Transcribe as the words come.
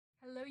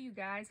you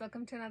guys,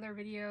 welcome to another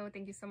video.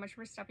 Thank you so much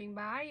for stopping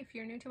by. If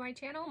you're new to my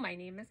channel, my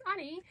name is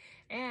Ani,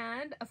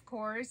 and of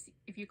course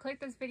if you click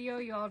this video,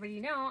 you already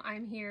know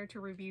I'm here to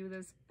review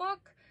this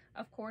book.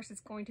 Of course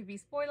it's going to be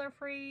spoiler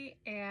free,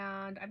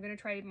 and I'm going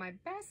to try my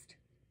best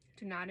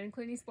to not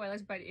include any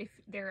spoilers, but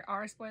if there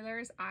are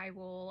spoilers, I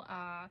will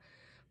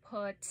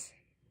put,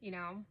 you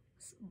know,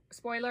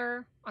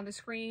 spoiler on the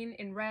screen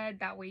in red.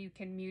 That way you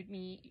can mute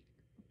me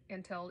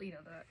until, you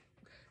know, the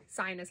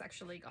sign is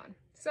actually gone.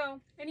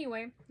 So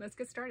anyway, let's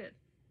get started.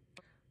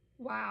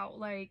 Wow,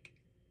 like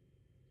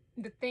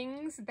the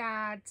things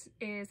that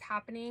is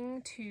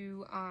happening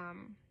to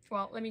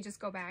well, let me just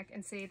go back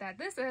and say that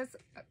this is,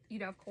 you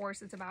know, of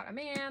course it's about a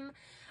man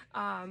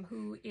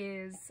who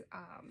is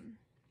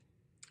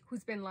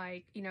who's been,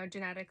 like, you know,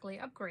 genetically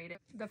upgraded.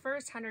 The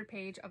first 100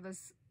 page of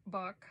this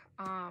book,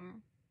 I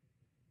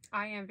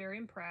am very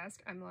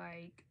impressed. I'm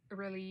like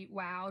really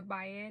wowed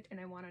by it, and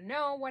I want to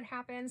know what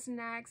happens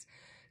next.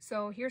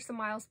 So here's the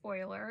mild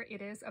spoiler.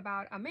 It is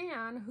about a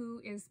man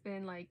who has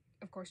been, like,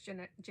 of course,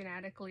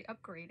 genetically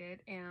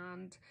upgraded,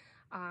 and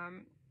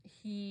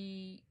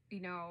he,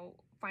 you know,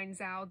 finds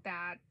out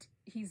that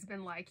he's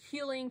been like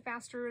healing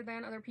faster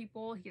than other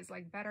people. He has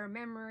like better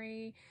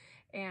memory,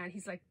 and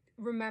he's like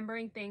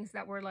remembering things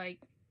that were, like,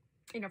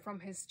 you know, from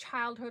his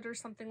childhood or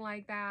something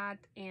like that,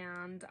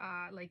 and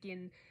like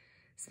in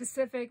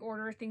specific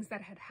order, things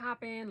that had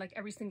happened, like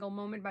every single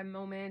moment by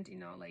moment, you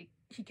know, like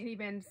he can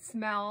even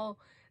smell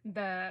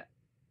the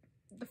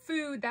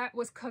food that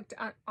was cooked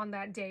on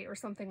that day or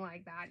something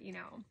like that, you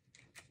know.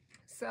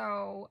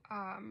 So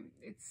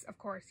it's, of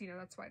course, you know,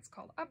 that's why it's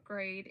called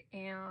Upgrade,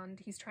 and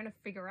he's trying to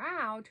figure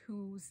out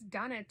who's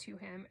done it to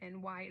him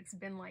and why it's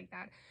been like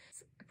that.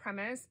 The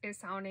premise is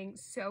sounding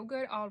so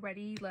good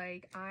already.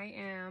 Like, I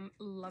am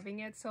loving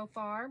it so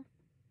far.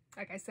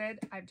 Like I said,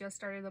 I've just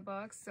started the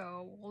book,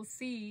 so we'll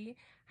see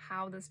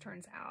how this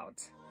turns out.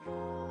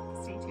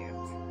 Stay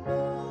tuned.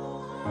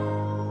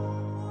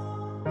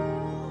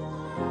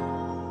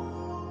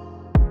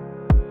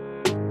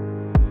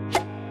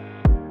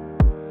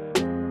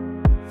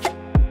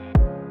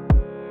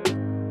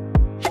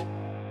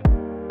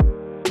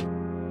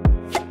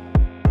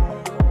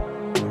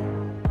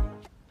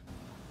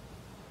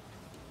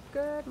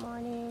 Good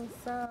morning.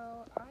 So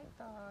I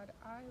thought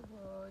I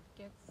would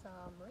get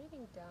some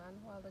reading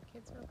done while the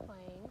kids are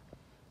playing,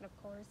 and of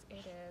course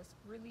it is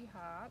really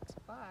hot,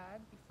 but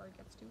before it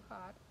gets too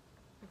hot,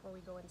 before we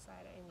go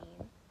inside, I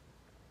mean,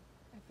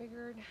 I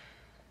figured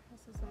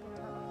this is a good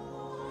time.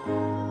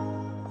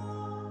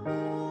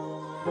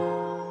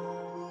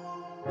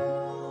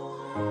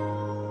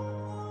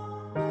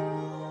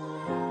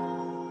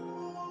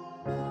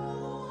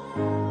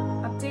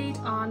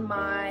 Update on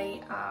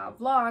my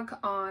vlog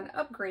on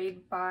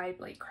Upgrade by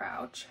Blake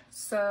Crouch.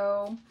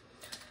 So,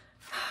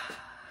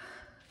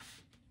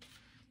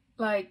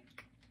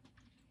 like,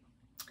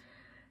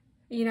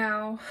 you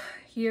know,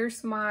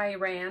 here's my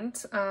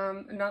rant.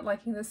 Not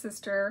liking the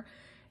sister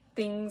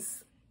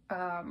things.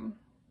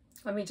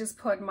 Let me just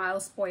put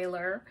mild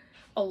spoiler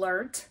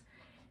alert.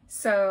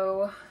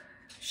 So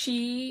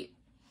she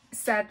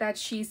said that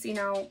she's, you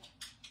know,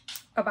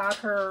 about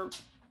her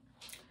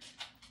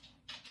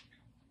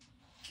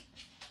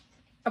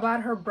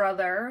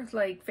brother,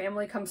 like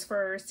family comes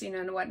first, you know,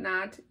 and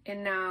whatnot,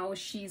 and now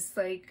she's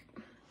like,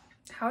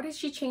 how did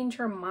she change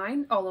her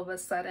mind all of a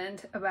sudden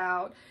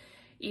about,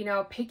 you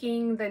know,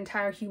 picking the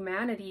entire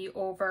humanity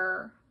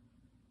over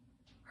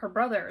her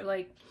brother?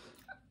 Like,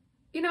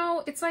 you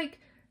know, it's like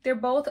they're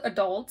both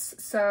adults,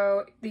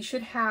 so they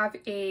should have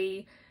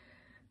a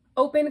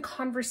open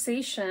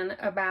conversation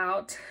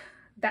about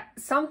that,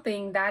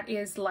 something that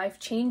is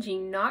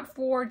life-changing, not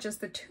for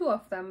just the two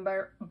of them,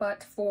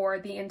 but for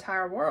the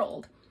entire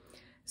world.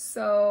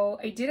 So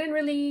I didn't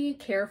really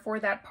care for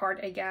that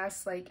part, I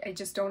guess. Like, I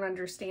just don't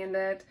understand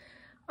it.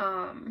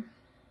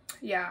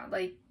 Yeah,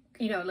 like,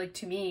 you know, like,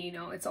 to me, you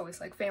know, it's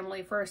always like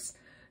family first,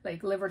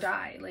 like live or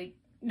die, like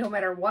no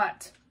matter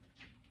what.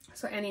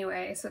 So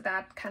anyway, so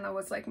that kind of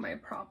was like my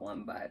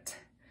problem, but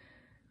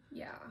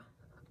yeah.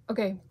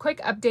 Okay, quick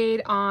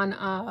update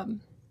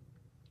on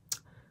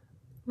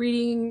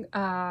reading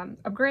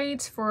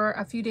upgrades for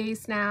a few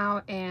days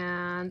now,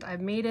 and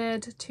I've made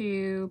it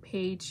to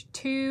page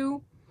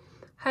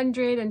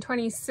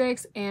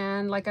 226,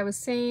 and like I was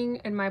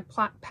saying in my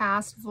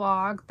past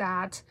vlog,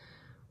 that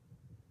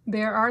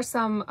there are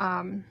some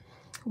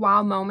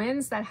wow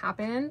moments that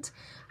happened.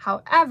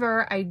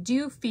 However, I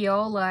do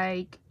feel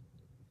like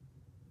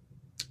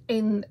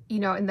in, you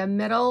know, in the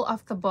middle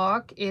of the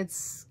book,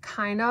 it's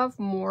kind of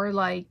more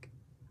like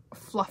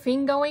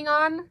fluffing going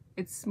on.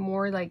 It's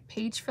more like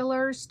page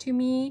fillers to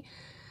me.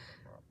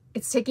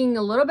 It's taking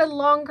a little bit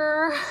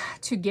longer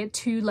to get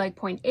to like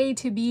point A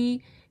to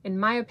B, in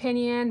my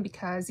opinion,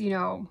 because, you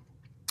know,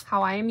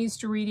 how I am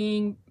used to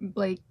reading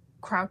Blake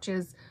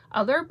Crouch's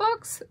other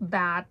books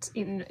that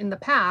in the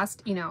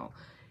past, you know.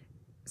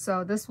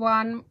 So this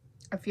one,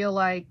 I feel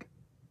like,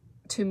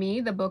 to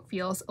me, the book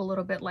feels a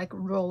little bit like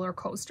roller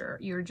coaster.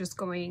 You're just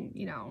going,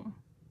 you know,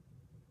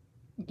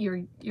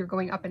 you're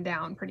going up and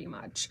down pretty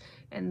much.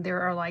 And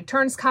there are like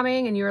turns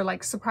coming and you're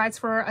like surprised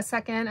for a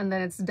second and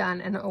then it's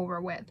done and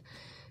over with.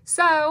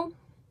 So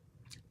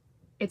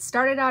it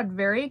started out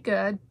very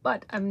good,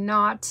 but I'm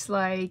not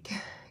like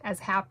as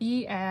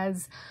happy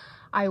as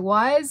I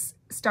was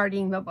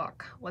starting the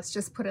book. Let's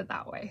just put it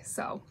that way.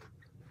 So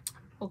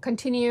we'll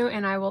continue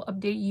and I will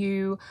update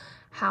you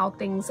how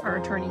things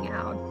are turning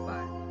out.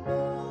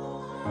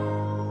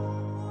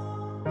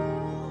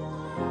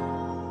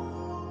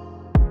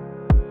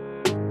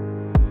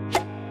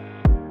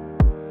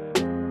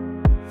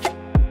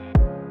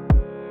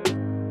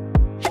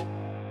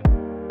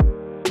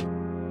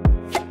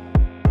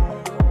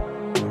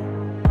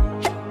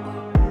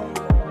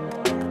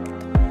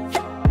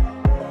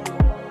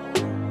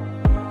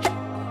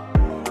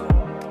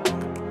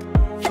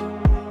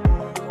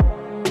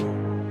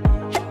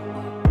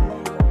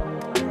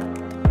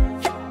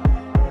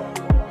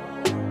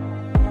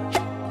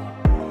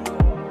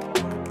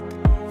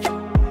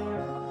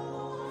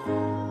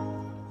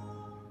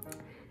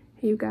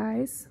 Hey you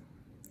guys,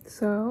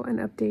 so an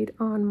update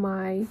on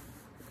my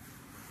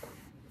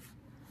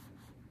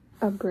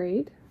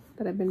upgrade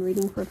that I've been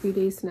reading for a few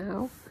days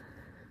now.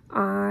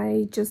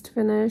 I just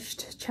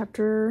finished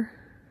chapter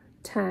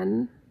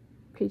 10,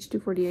 page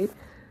 248.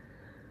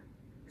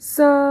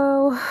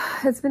 So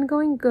it's been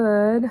going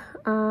good.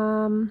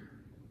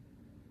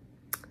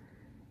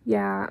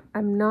 Yeah,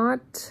 I'm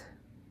not,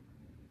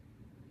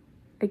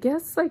 I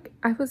guess like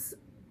I was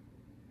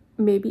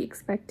maybe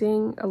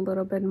expecting a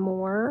little bit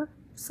more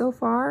so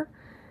far.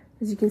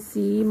 As you can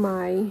see,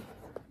 my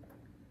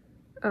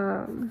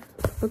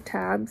book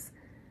tabs,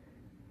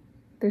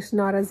 there's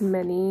not as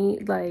many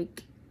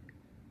like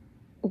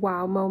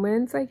wow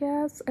moments, I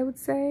guess I would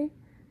say.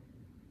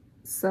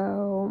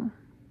 So,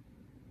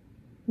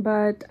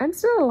 but I'm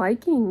still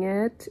liking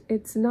it.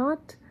 It's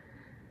not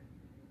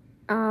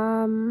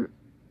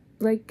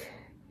like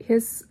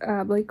his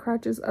Blake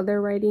Crouch's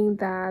other writing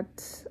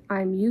that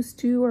I'm used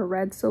to or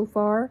read so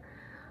far.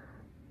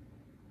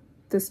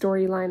 The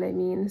storyline, I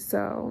mean,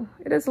 so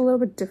it is a little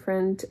bit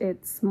different.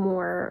 It's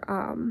more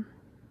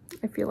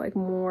I feel like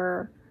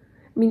more,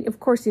 I mean, of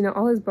course, you know,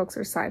 all his books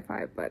are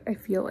sci-fi, but I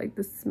feel like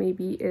this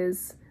maybe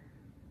is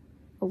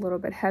a little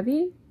bit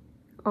heavy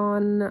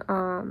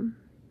on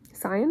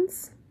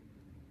science.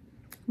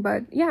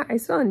 But yeah, I'm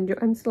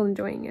still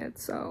enjoying it.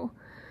 So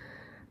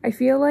I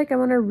feel like I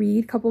want to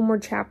read a couple more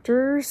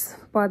chapters,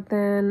 but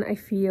then I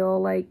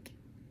feel like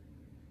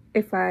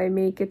if I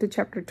make it to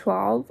chapter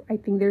 12, I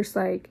think there's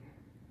like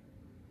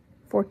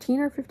 14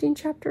 or 15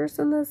 chapters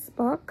in this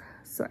book,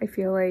 so I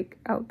feel like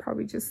I'll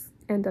probably just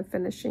end up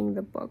finishing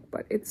the book.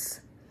 But I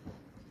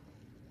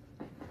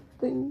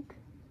think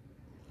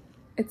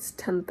it's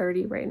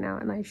 10:30 right now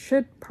and I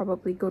should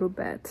probably go to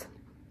bed,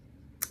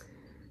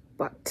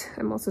 but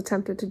I'm also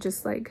tempted to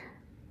just like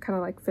kind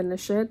of like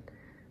finish it.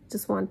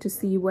 Just want to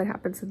see what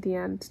happens at the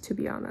end, to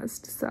be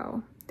honest.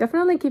 So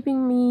definitely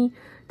keeping me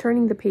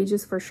turning the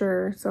pages for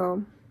sure.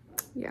 So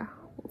yeah,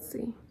 we'll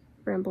see.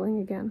 Rambling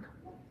again.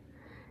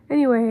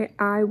 Anyway,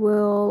 I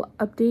will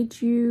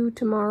update you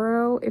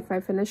tomorrow if I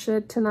finish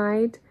it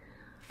tonight.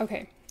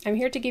 Okay, I'm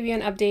here to give you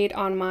an update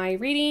on my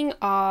reading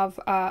of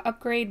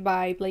Upgrade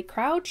by Blake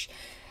Crouch.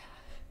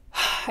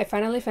 I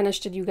finally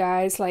finished it, you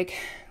guys. Like,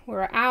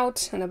 we're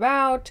out and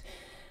about.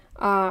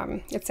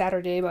 It's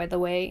Saturday, by the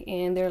way,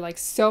 and there are like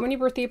so many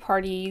birthday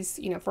parties,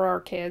 you know, for our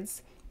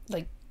kids,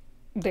 like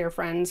their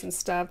friends and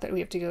stuff that we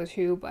have to go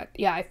to. But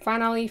yeah, I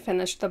finally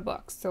finished the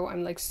book, so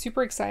I'm like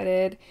super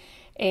excited.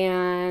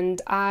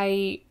 And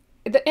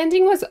the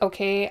ending was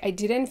okay. I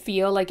didn't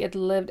feel like it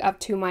lived up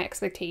to my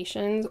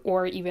expectations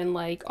or even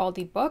like all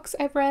the books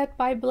I've read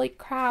by Blake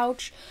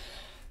Crouch.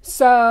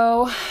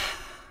 So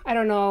I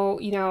don't know,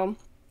 you know,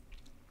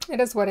 it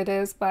is what it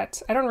is,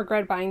 but I don't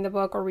regret buying the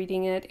book or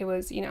reading it. It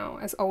was, you know,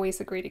 as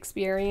always, a great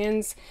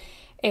experience.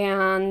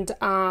 And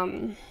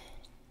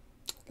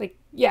like,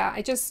 yeah,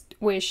 I just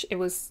wish there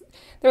was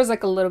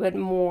like a little bit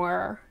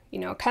more, you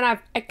know,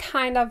 I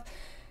kind of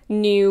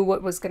knew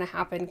what was gonna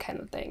happen kind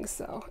of thing.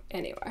 So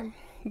anyway.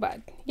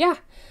 But yeah,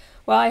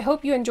 well, I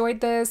hope you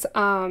enjoyed this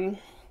vlog,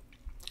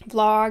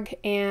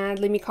 and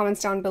leave me comments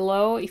down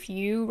below if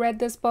you read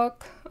this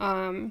book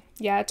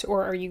yet,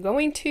 or are you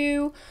going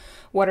to?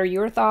 What are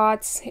your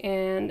thoughts?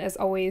 And as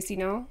always, you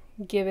know,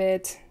 give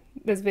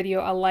this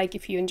video a like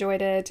if you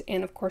enjoyed it,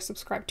 and of course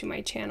subscribe to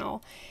my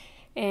channel.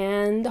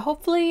 And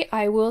hopefully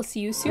I will see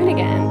you soon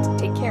again.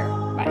 Take care.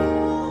 Bye.